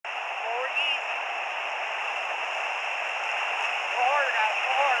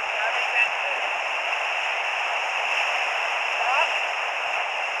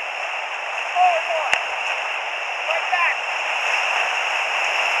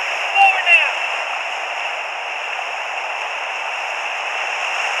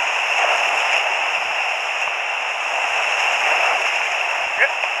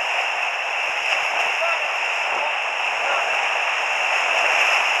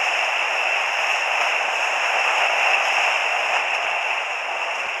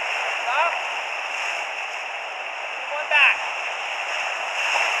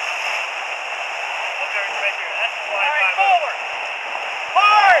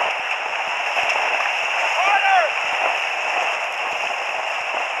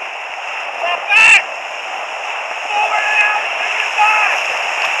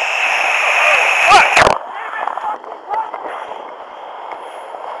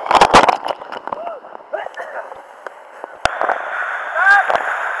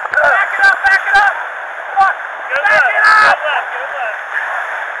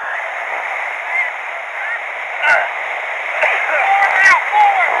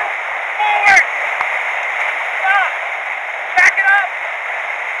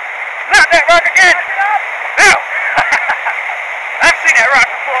That rock again! No! I've seen that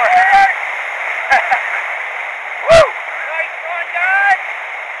rock before. Woo! Nice run, guys!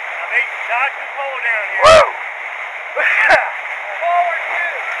 Now they dodge this hole down here. Woo! Forward,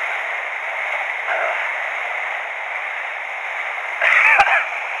 two.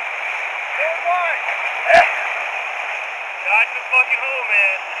 Forward, one. Dodge this fucking hole,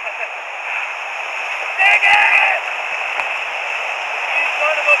 man. Dig it! You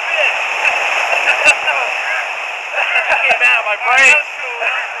son of a bitch! Came out of my brain.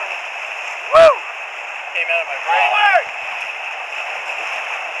 Woo! Came out of my brain. Forward!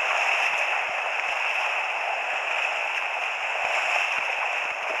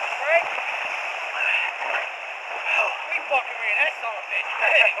 Frank? We fucking ran that son of a bitch.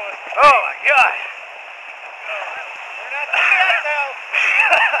 Oh my god. We're not doing that now.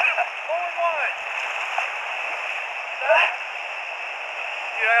 Forward one.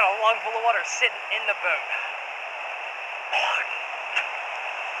 Dude, I got a lung full of water sitting in the boat. Forward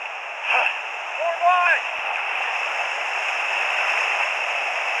one.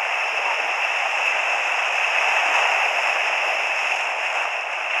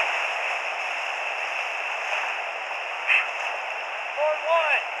 Forward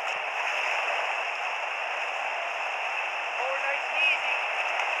one. Forward nice and easy.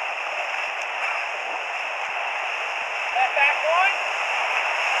 That back one.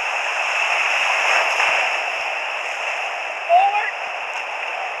 Forward.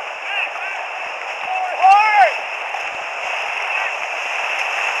 Forward hard.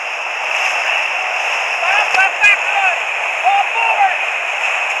 Stop, back one. All forward.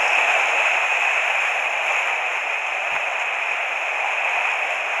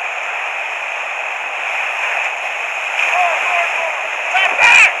 Back,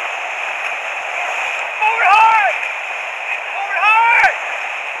 back. Forward hard. Forward hard.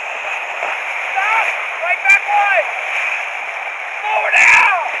 Stop. Right back one. Forward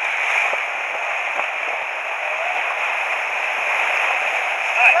now.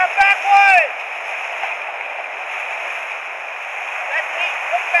 Right back one. That's neat.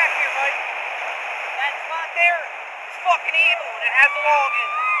 Look back here, Mike. That spot there is fucking evil and it has a log in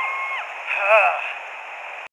it.